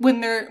bullshit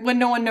when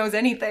no one knows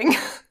anything.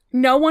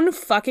 No one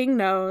fucking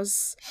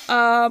knows.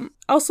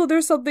 Also,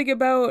 there's something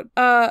about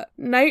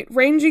night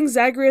ranging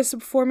Zagreus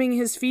performing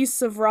his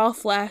feasts of raw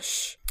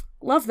flesh.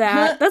 Love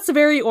that. That's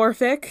very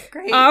Orphic.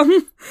 Great.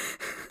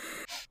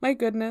 My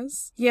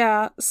goodness.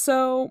 Yeah,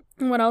 so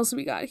what else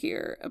we got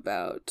here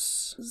about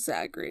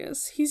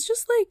Zagreus? He's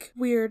just, like,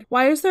 weird.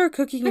 Why is there a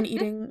cooking and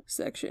eating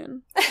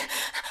section?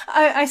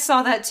 I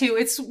saw that too.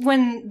 It's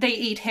when they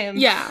eat him.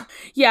 Yeah,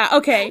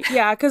 okay,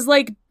 yeah, because,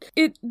 like,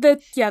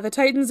 the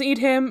Titans eat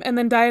him, and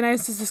then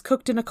Dionysus is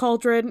cooked in a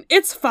cauldron.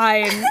 It's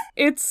fine.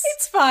 It's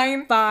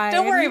fine. Fine.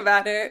 Don't worry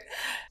about it.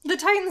 The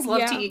Titans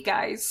love to eat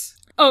guys.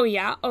 Oh,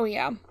 yeah.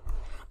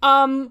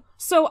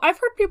 So I've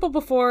heard people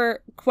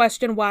before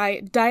question why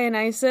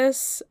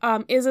Dionysus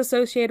is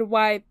associated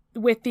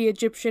with the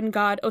Egyptian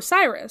god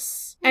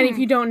Osiris. And if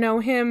you don't know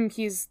him,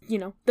 he's,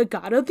 the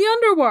god of the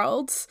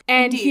underworld.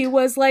 And Indeed. he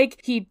was, like,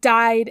 he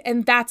died,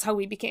 and that's how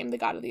he became the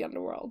god of the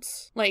underworld.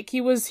 Like,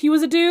 he was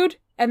a dude,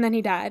 and then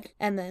he died,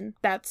 and then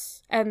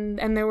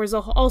and there was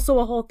also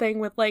a whole thing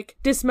with, like,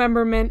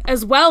 dismemberment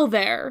as well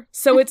there.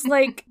 So it's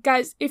like,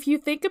 guys, if you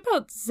think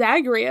about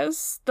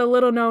Zagreus, the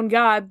little known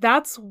god,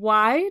 that's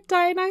why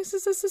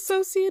Dionysus is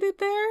associated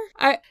there.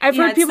 I've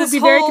heard people be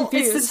very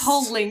confused. It's this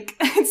whole link.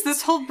 It's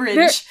this whole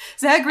bridge.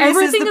 Zagreus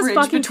is the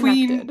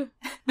bridge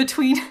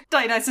between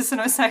Dionysus and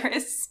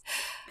Osiris.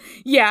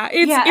 Yeah,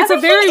 it's a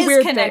very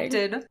weird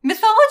connected. thing.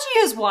 Mythology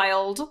is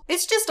wild.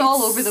 It's just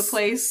all over the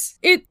place.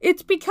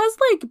 It's because,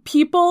 like,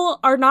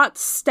 people are not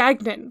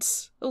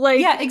stagnant.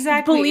 Like, yeah,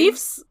 exactly.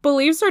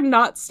 Beliefs are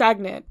not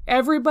stagnant.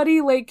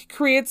 Everybody, like,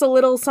 creates a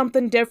little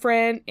something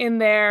different in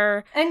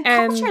there. And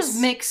cultures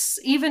mix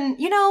even,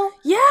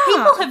 Yeah.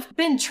 People have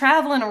been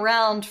traveling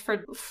around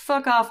for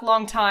fuck off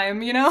long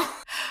time, Yeah.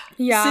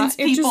 Since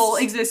people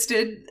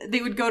existed,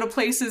 they would go to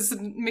places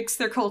and mix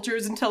their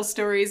cultures and tell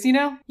stories,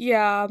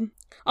 Yeah.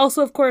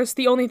 Also, of course,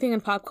 the only thing in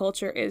pop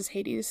culture is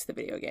Hades, the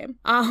video game.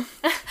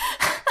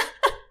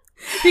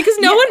 Because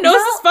no one knows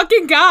this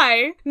fucking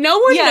guy. No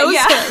one knows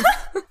him.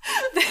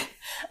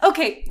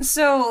 Okay,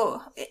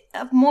 so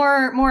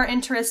more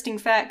interesting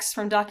facts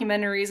from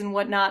documentaries and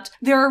whatnot.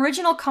 Their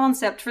original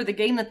concept for the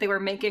game that they were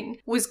making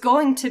was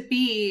going to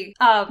be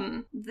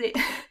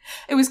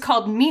it was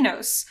called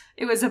Minos.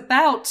 It was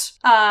about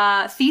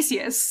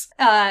Theseus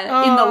in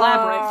the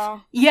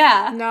labyrinth.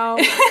 Yeah. No.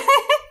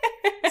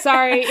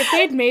 Sorry, if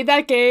they'd made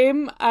that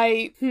game,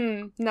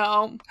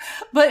 no.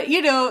 But,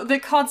 the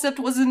concept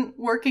wasn't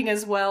working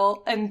as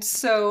well, and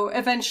so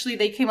eventually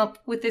they came up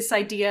with this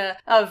idea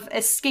of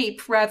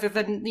escape rather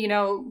than,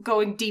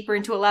 going deeper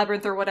into a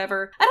labyrinth or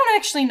whatever. I don't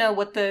actually know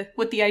what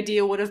the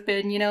idea would have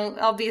been,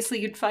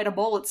 obviously you'd fight a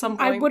bull at some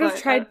point. I would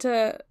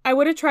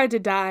have tried to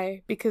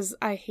die, because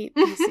I hate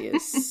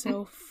Theseus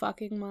so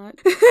fucking much.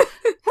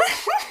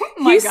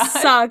 My He God.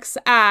 sucks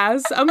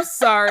ass. I'm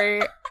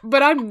sorry.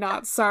 but I'm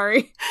not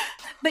sorry.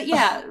 But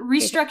yeah,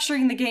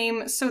 restructuring the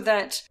game so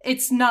that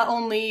it's not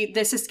only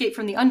this escape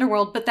from the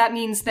underworld, but that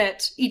means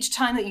that each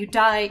time that you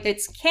die,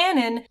 it's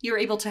canon. You're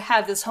able to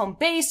have this home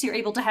base. You're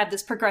able to have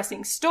this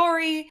progressing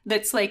story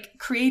that's like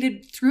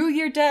created through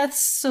your deaths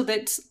so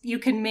that you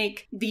can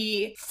make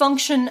the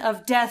function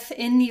of death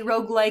in the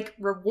roguelike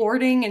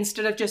rewarding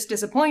instead of just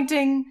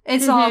disappointing.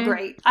 It's all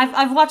great.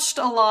 I've watched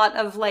a lot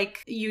of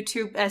like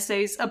YouTube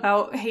essays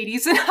about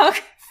Hades and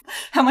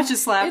how much it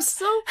slaps. It's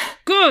so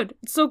good.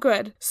 It's so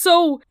good.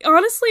 So,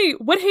 honestly,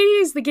 what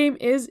Hades the game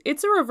is,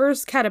 it's a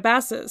reverse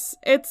Catabasis.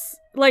 It's,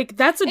 like,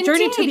 that's a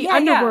journey to the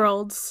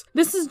underworlds. Yeah.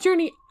 This is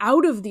journey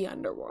out of the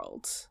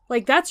underworld.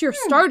 Like, that's your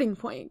starting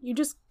point.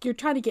 You're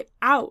trying to get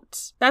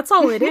out. That's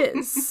all it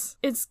is.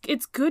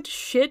 It's good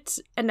shit,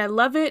 and I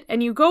love it,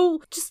 and you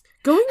go, just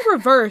going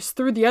reverse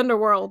through the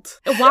underworld.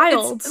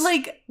 Wild. It's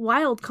like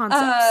wild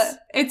concepts.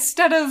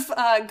 Instead of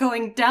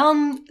going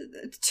down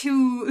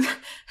to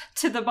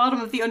the bottom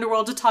of the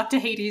underworld to talk to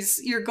Hades,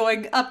 you're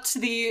going up to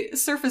the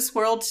surface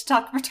world to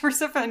talk to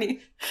Persephone.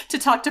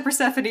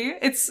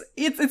 It's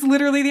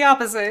literally the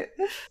opposite.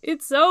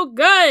 It's so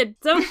good.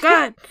 So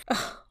good.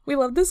 We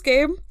love this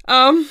game.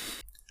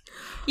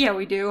 Yeah,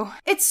 we do.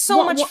 It's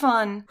so much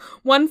fun.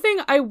 One thing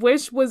I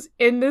wish was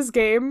in this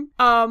game,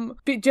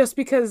 just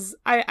because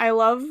I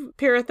love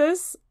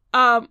Pirithous,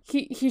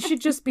 he should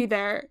just be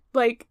there.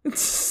 Like,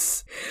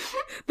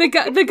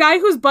 the guy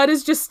whose butt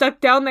is just stuck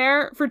down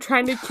there for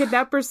trying to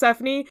kidnap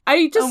Persephone.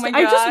 I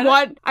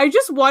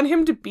just want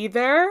him to be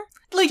there.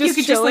 Like, you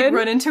could just like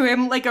run into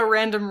him like a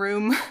random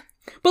room.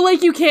 But,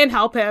 like, you can't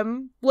help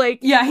him. Like,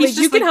 yeah, he's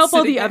just, you can help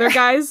all the other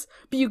guys,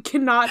 but you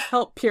cannot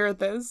help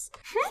Pirithous.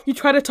 You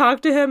try to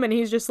talk to him, and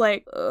he's just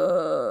like,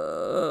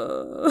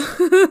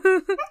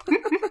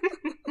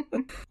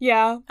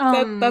 Yeah,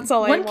 that's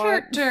all I want.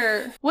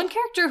 One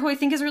character who I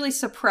think is really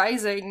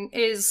surprising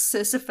is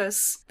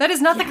Sisyphus. That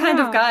is not the kind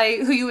of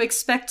guy who you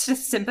expect to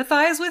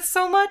sympathize with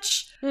so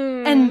much.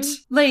 And,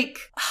 like,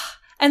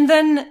 and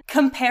then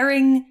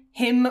comparing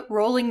him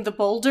rolling the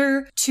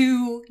boulder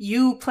to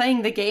you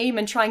playing the game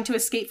and trying to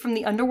escape from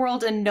the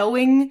underworld and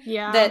knowing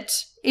that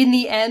in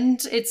the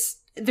end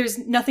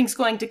nothing's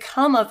going to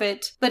come of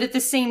it, but at the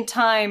same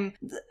time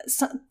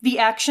the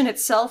action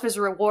itself is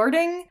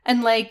rewarding,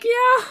 and like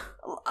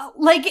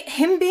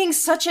him being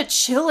such a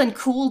chill and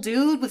cool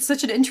dude with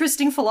such an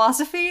interesting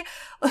philosophy.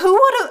 Who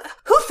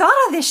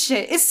thought of this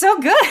shit? It's so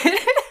good.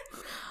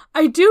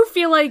 I do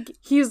feel like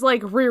he's,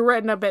 like,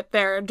 rewritten a bit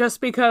there,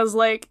 just because,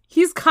 like,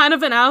 he's kind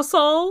of an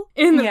asshole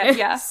in this.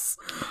 Yes.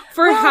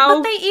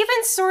 But they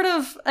even sort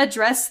of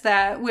address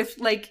that with,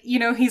 like, you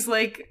know, he's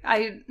like,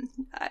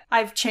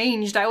 I've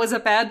changed. I was a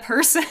bad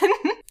person.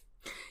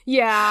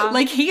 Yeah.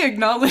 Like, he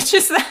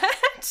acknowledges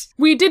that.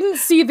 We didn't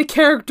see the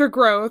character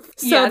growth,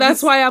 so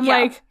that's why I'm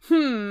like,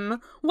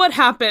 what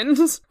happened?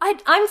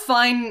 I'm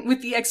fine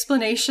with the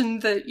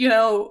explanation that, you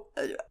know,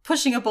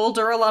 pushing a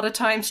boulder a lot of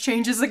times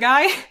changes a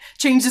guy,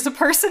 changes a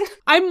person.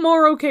 I'm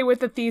more okay with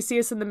the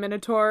Theseus and the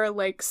Minotaur,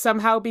 like,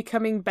 somehow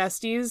becoming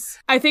besties.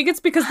 I think it's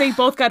because they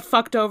both got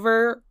fucked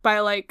over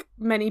by, like,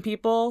 many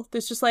people.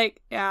 It's just like,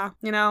 yeah,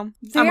 you know,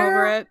 I'm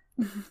over it.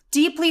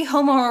 Deeply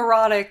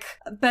homoerotic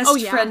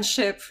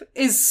friendship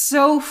is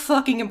so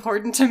fucking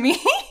important to me.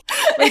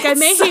 Like, I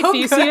may hate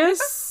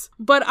Theseus,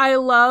 but I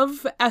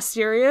love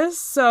Asterius,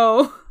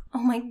 so... Oh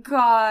my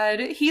god,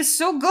 he's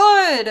so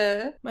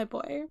good! My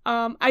boy.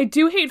 I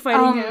do hate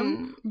fighting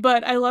him,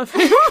 but I love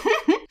him.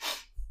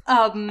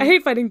 I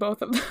hate fighting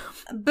both of them.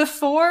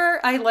 Before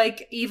I,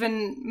 like,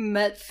 even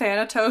met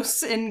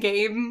Thanatos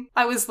in-game,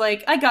 I was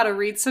like, I gotta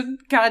read some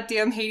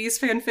goddamn Hades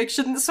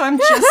fanfiction, so I'm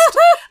just,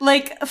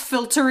 like,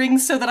 filtering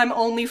so that I'm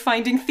only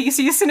finding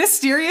Theseus and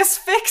Asterius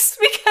fixed,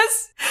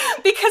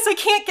 because I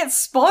can't get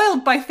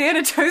spoiled by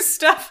Thanatos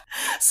stuff.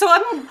 So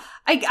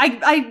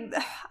I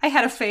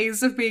had a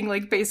phase of being,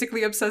 like,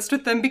 basically obsessed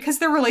with them because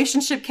their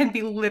relationship can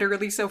be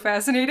literally so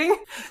fascinating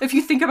if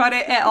you think about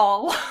it at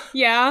all.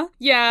 Yeah.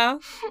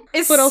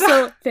 But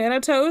also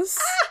Thanatos,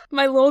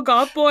 my little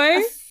goth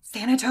boy.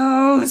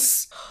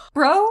 Thanatos!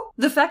 Bro,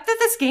 the fact that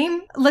this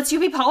game lets you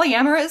be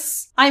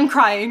polyamorous, I'm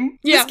crying.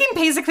 Yeah. This game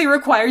basically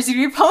requires you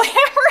to be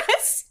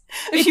polyamorous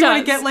if you want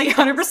to get, like,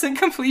 100%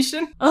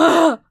 completion.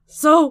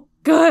 So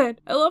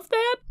good. I love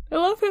that. I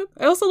love him.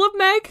 I also love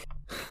Meg.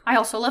 I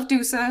also love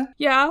Dusa.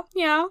 Yeah.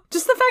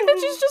 Just the fact that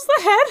she's just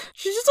the head.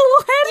 She's just a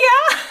little head.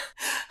 Yeah.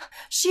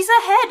 She's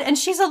a head, and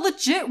she's a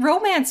legit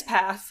romance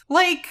path.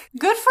 Like,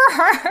 good for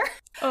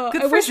her.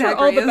 Good I wish her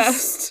all the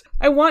best.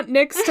 I want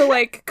Nyx to,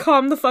 like,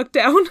 calm the fuck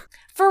down.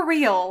 For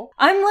real.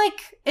 I'm,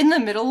 like, in the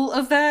middle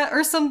of that,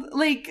 or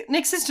like,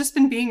 Nyx has just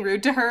been being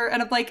rude to her,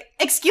 and I'm like,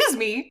 excuse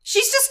me,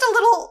 she's just a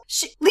little,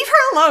 leave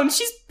her alone,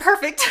 she's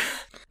perfect.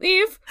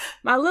 Leave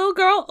my little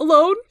girl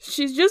alone,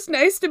 she's just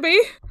nice to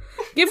me.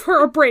 Give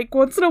her a break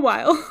once in a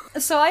while.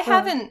 So I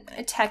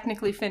haven't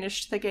technically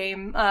finished the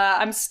game.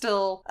 I'm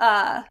still,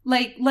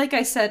 like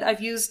I said,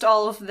 I've used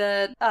all of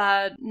the,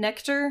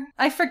 nectar.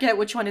 I forget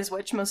which one is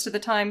which most of the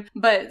time.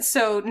 But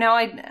so now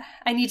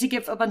I need to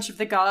give a bunch of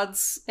the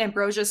gods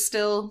ambrosia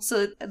still,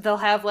 so they'll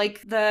have,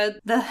 like, the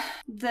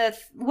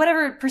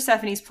whatever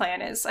Persephone's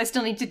plan is. I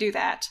still need to do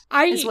that.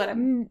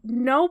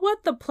 Know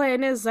what the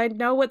plan is. I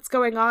know what's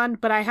going on,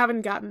 but I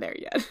haven't gotten there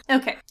yet.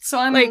 Okay, so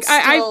I'm like,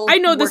 still I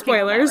know the working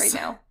on that spoilers right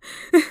now.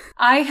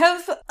 I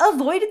have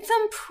avoided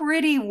them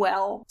pretty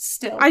well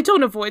still. I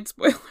don't avoid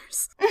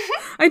spoilers.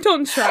 I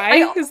don't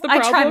try, is the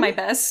problem. I try my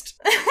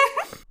best.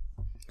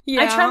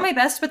 Yeah. I try my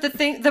best, but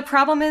the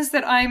problem is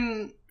that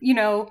I'm,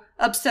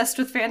 obsessed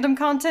with fandom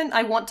content.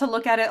 I want to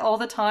look at it all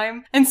the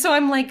time. And so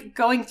I'm, like,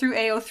 going through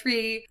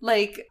AO3,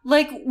 like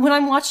when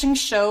I'm watching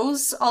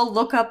shows, I'll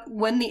look up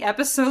when the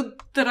episode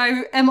that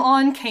I am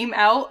on came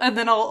out, and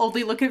then I'll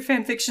only look at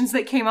fanfictions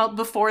that came out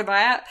before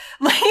that.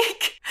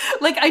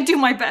 Like I do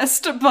my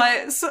best,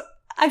 but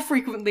I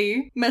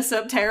frequently mess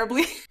up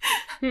terribly.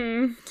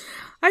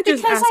 I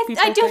just because ask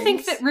people I do things.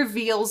 think that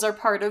reveals are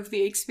part of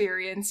the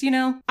experience,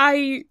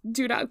 I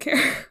do not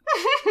care.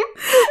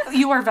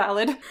 You are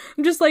valid.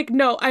 I'm just like,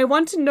 no, I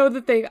want to know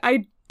the thing.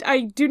 I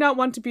do not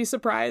want to be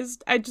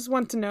surprised. I just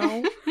want to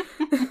know.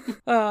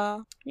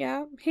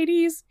 Yeah,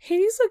 Hades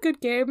is a good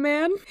game,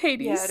 man.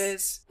 Hades. Yeah, it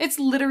is. It's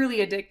literally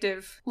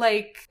addictive.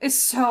 Like, it's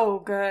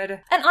so good.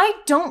 And I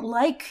don't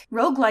like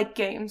roguelike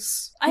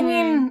games. I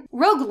mean,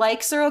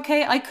 roguelikes are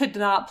okay. I could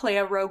not play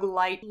a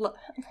roguelite.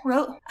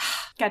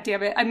 God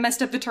damn it, I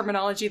messed up the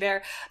terminology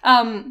there.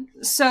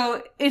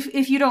 So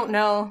if you don't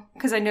know,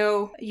 because I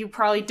know you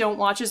probably don't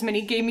watch as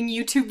many gaming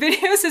YouTube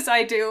videos as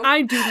I do.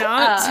 I do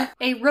not.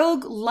 A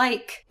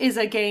roguelike is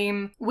a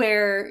game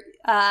where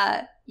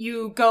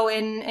you go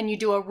in and you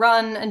do a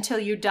run until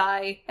you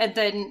die, and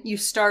then you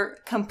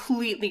start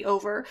completely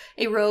over.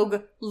 A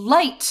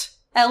roguelite,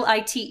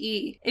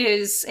 Lite,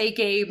 is a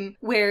game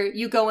where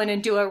you go in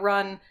and do a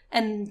run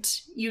and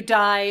you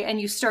die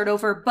and you start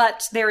over,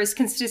 but there is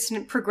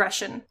consistent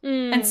progression.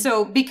 And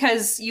so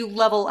because you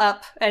level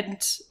up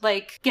and,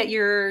 like, get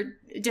your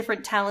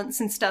different talents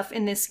and stuff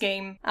in this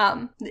game,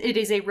 it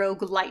is a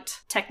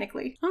roguelite,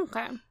 technically.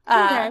 Okay.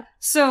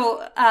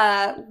 So,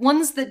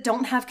 ones that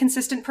don't have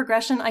consistent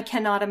progression, I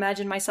cannot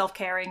imagine myself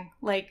caring,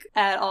 like,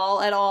 at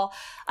all.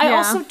 I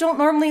also don't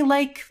normally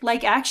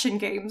like action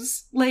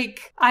games.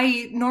 Like,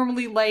 I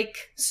normally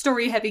like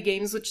story-heavy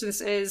games, which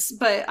this is,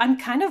 but I'm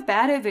kind of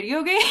bad at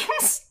video games.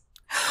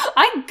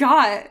 I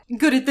got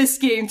good at this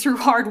game through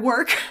hard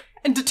work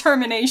and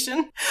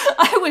determination.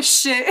 I was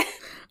shit.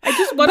 I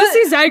just want to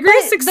see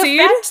Zagreus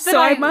succeed,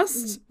 so I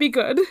must be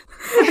good.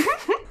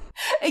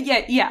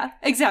 Yeah,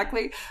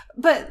 exactly.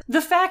 But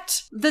the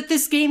fact that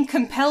this game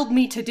compelled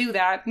me to do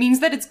that means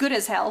that it's good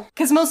as hell.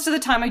 Because most of the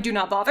time I do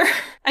not bother.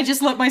 I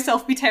just let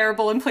myself be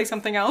terrible and play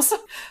something else.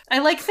 I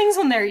like things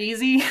when they're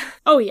easy.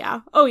 Oh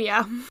yeah.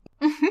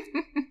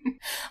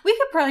 We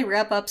could probably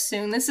wrap up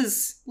soon. This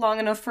is long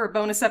enough for a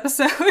bonus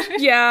episode.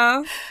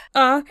 Yeah.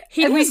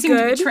 Hades and we seem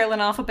good. to be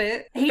trailing off a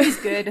bit. Hades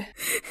good.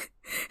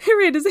 Hey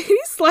Ray, does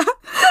Hades slap?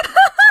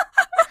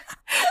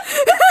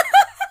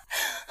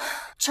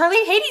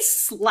 Charlie, Hades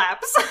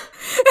slaps.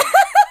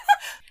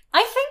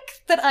 I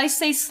think that I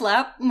say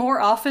slap more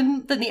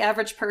often than the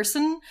average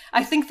person.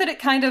 I think that it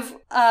kind of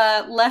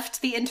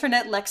left the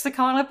internet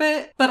lexicon a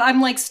bit, but I'm,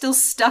 like, still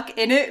stuck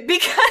in it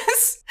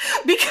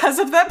because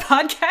of that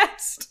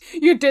podcast.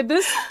 You did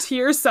this to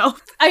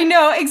yourself. I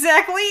know,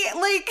 exactly.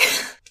 Like,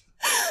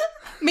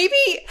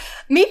 maybe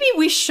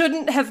we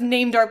shouldn't have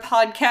named our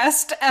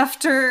podcast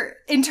after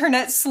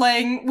internet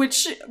slang,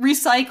 which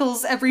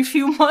recycles every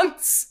few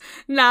months.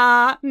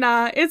 Nah,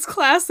 it's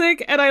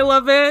classic, and I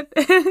love it.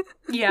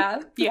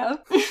 Yeah.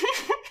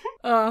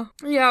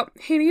 Yeah,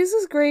 Hades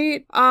is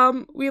great.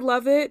 We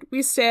love it.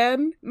 We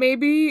stan.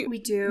 Maybe we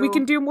do. We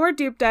can do more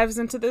deep dives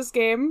into this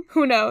game.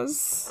 Who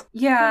knows?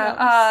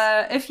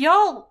 Yeah, if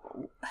y'all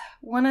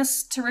want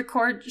us to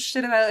record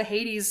shit about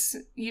Hades,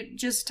 you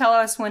just tell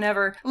us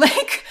whenever.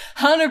 Like,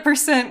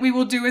 100% we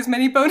will do as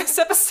many bonus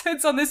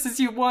episodes on this as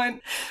you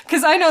want.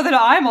 Because I know that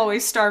I'm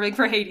always starving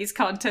for Hades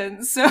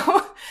content,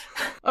 so...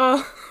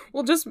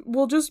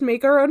 We'll just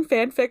make our own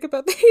fanfic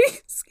about the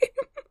Hades game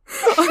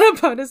on a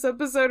bonus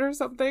episode or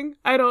something.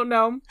 I don't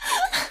know.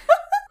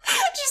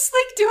 Just,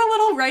 like, do a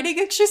little writing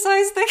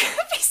exercise. That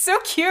could be so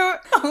cute.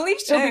 Holy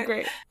shit.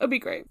 It'll be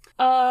great.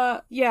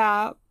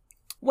 Yeah.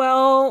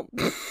 Well,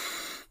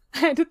 I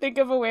had to think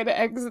of a way to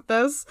exit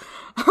this.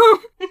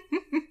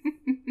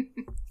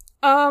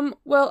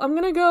 Well, I'm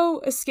gonna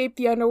go escape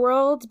the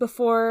underworld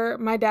before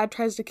my dad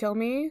tries to kill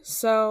me,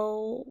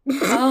 so...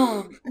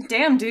 Oh,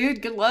 damn,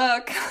 dude. Good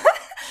luck.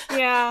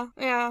 Yeah.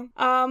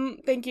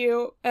 Thank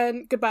you,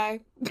 and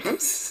goodbye.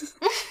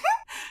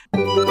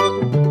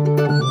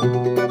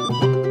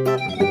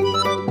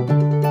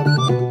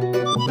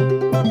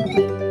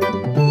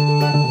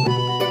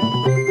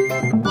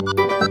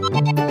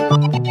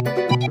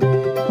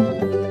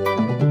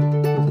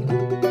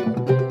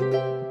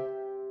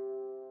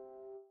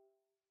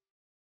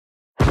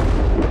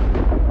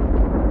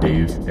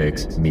 Dave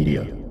X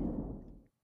Media.